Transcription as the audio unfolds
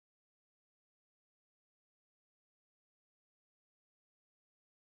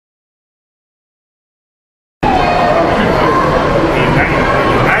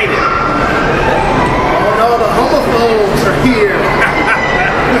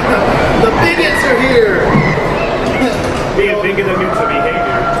be a bigot against the behavior.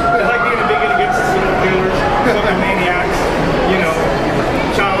 It's like being a bigot against serial killers, maniacs, you know,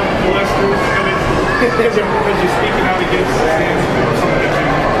 child molesters. I mean, because you're speaking out against something that you.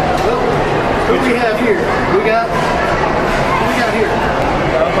 Who do we have here? Who we got here?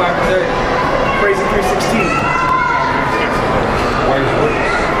 Crazy 316.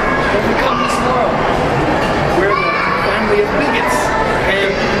 Overcome this world. We're the family of bigots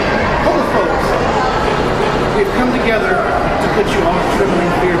and homophobes. We've come together to put you all in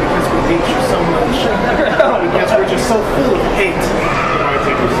trembling fear because we hate you so much. Because we're just so full of hate. I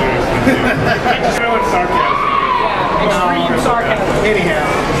take you seriously. You know it's sarcasm. Yeah, extreme sarcasm. Anyhow.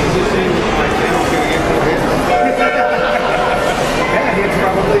 Yeah, hits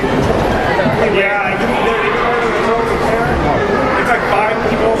probably. Yeah, it's like 5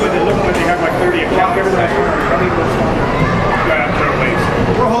 people, but it looks like they have like 30 accounts.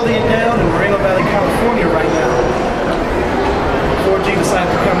 We're holding it down in Moreno Valley, California right now. 4G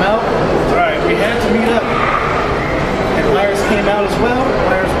decided to come out. Right. We had to meet up. And Lyris came out as well.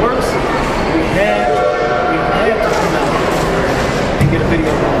 Lyris works. We had to come out and get a video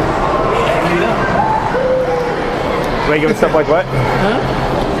and meet up. Regular stuff like what? Huh?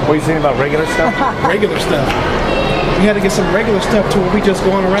 What are you saying about regular stuff? Regular stuff. We had to get some regular stuff to where we just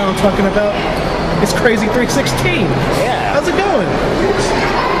going around talking about it's crazy 316. Yeah. How's it going?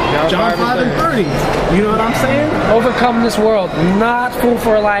 John 5 and 30. You know what I'm saying? Overcome this world. Not fool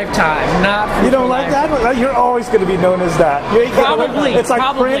for a lifetime. Not fool You don't for a like lifetime. that? You're always going to be known as that. Probably. It's like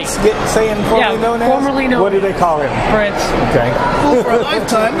Probably. Prince saying formerly known as. Formerly known. What do they call him? Prince. Okay. Fool for a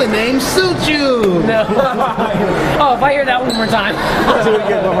lifetime, the name suits you. No. Oh, if I hear that one more time. Do it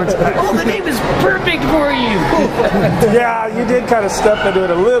again one more time. Oh, the name is perfect for you. Yeah, you did kind of step into it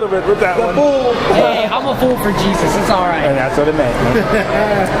a little bit with that one. Fool. Hey, I'm a fool for Jesus. It's all right. And that's what it meant.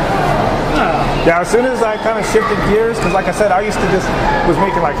 Yeah, as soon as I kind of shifted gears, because like I said, I used to just was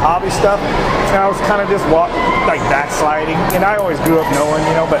making like hobby stuff, and I was kind of just like backsliding, and I always grew up knowing,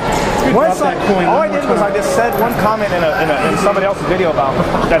 you know. But once all I did was I just said one comment in somebody else's video about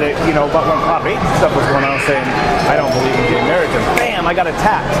that, about when Prop 8 stuff was going on, saying I don't believe in gay marriage, and bam, I got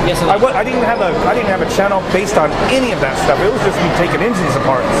attacked. Yes, I didn't have a channel based on any of that stuff. It was just me taking engines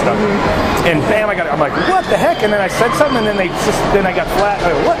apart and stuff. And bam, I'm like, what the heck? And then I said something, and then I got flat.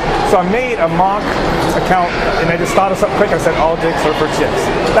 What? So I made a mock account, and I just thought of something quick. I said, all dicks are for chicks.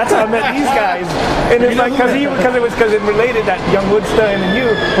 That's how I met these guys. And it's like, because it related that Young Woodstein and you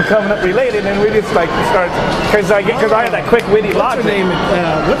were coming up related, and we just like started, because I had that quick witty logic.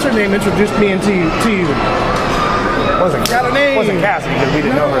 What's her name introduced me to you? Wasn't Cassie, because we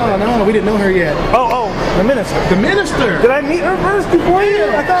didn't know her. No, we didn't know her yet. Oh, the minister. The minister. Did I meet her first before you?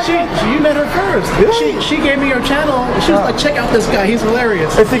 I thought you met her first. She gave me your channel. She was like, check out this guy. He's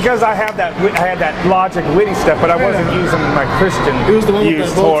hilarious. It's because I had that logic, witty stuff, but I wasn't using my Christian views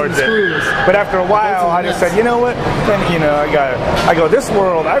towards it. But after a while, I just said, you know what? Then I go, this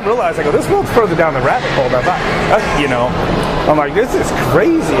world. I realized this world's further down the rabbit hole than I'm like, this is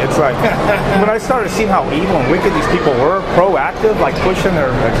crazy. It's like when I started seeing how evil and wicked these people were, proactive, like pushing their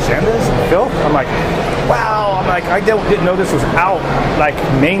agendas and filth. I'm like, wow. I'm like, I didn't know this was out like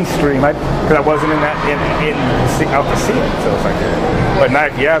mainstream, because I wasn't out to see it. So it's like,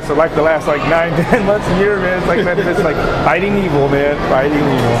 so like the last 9-10 months, a year, man, it's like it's like fighting evil, man, fighting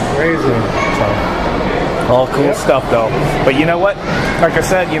evil, crazy. So, all cool stuff though. But you know what? Like I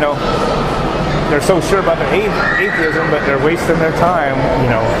said, they're so sure about their atheism, but they're wasting their time,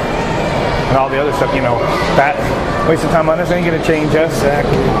 and all the other stuff, that wasting time on us ain't going to change us.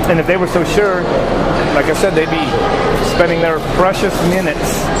 Exactly. And if they were so sure, like I said, they'd be spending their precious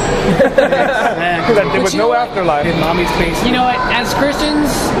minutes that there was no afterlife. In mommy's face. You know what? As Christians,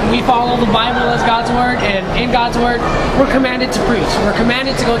 we follow the Bible as God's word, and in God's word, we're commanded to preach. We're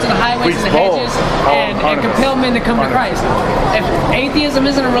commanded to go to the highways and the hedges and compel men to come to Christ. If atheism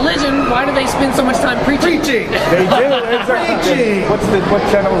isn't a religion, why do they spend so much time preaching? They do. Exactly. What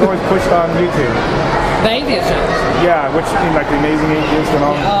channel was always pushed on YouTube? The atheist channel. Yeah, which like the Amazing Atheist and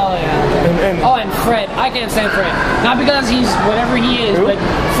all. Oh yeah. And Fred. I can't stand Fred. Not because he's whatever he is, but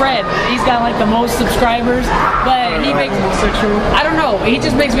Fred. He's got like the most subscribers, but he makes. I don't know. He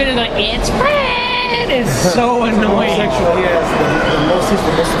just makes videos like it's Fred. It's so annoying. He has the most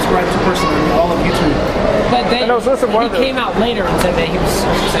subscribed person in all of YouTube. But then he came out later and said that he was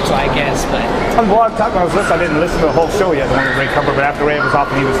homosexual, I guess. But on the blog talk, I didn't listen to the whole show yet. The one with Ray Comfort, but after Ray was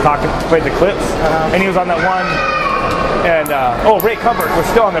off and he was played the clips, and he was on that one. And Ray Comfort was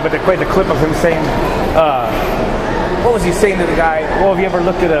still on there, but they played the clip of him saying, what was he saying to the guy? Well, have you ever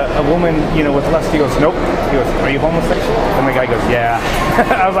looked at a woman, you know, with lust? He goes, nope. He goes, are you homosexual? And the guy goes, yeah.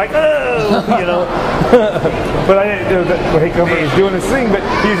 I was like, oh, you know. But I didn't, he's doing this thing, but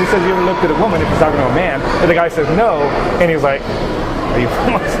he usually says, you ever looked at a woman if he's talking to a man? And the guy says, no. And he's like, are you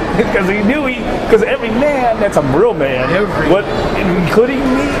homosexual? Because he knew because every man, that's a real man. What, including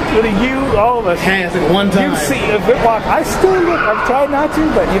me, including you, all of us. Has at one time. You see, if it walk, I still look, I've tried not to,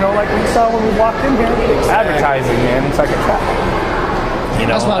 but you know, like we saw when we walked in here, advertising, man, it's like a trap. You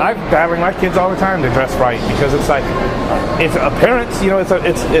know, I'm battling my kids all the time to dress right because it's like, it's parents. You know,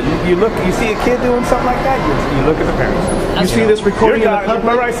 you look, you see a kid doing something like that, you look at the parents. You see this recording in the public.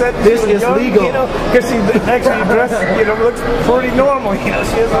 Remember I said this is young, legal. You know, because she actually dressed, you know, looks pretty normal. You know,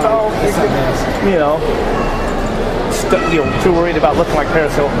 she isn't all, you know, too worried about looking like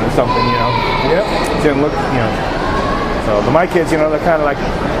Paris Hilton or something. You know, she didn't look, you know. So, but my kids, you know, they're kind of like,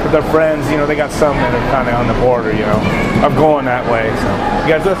 with their friends, you know, they got some that are kind of on the border, you know, of going that way. So,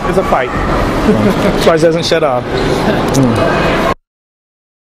 yeah, it's a fight. That's why it doesn't shut off.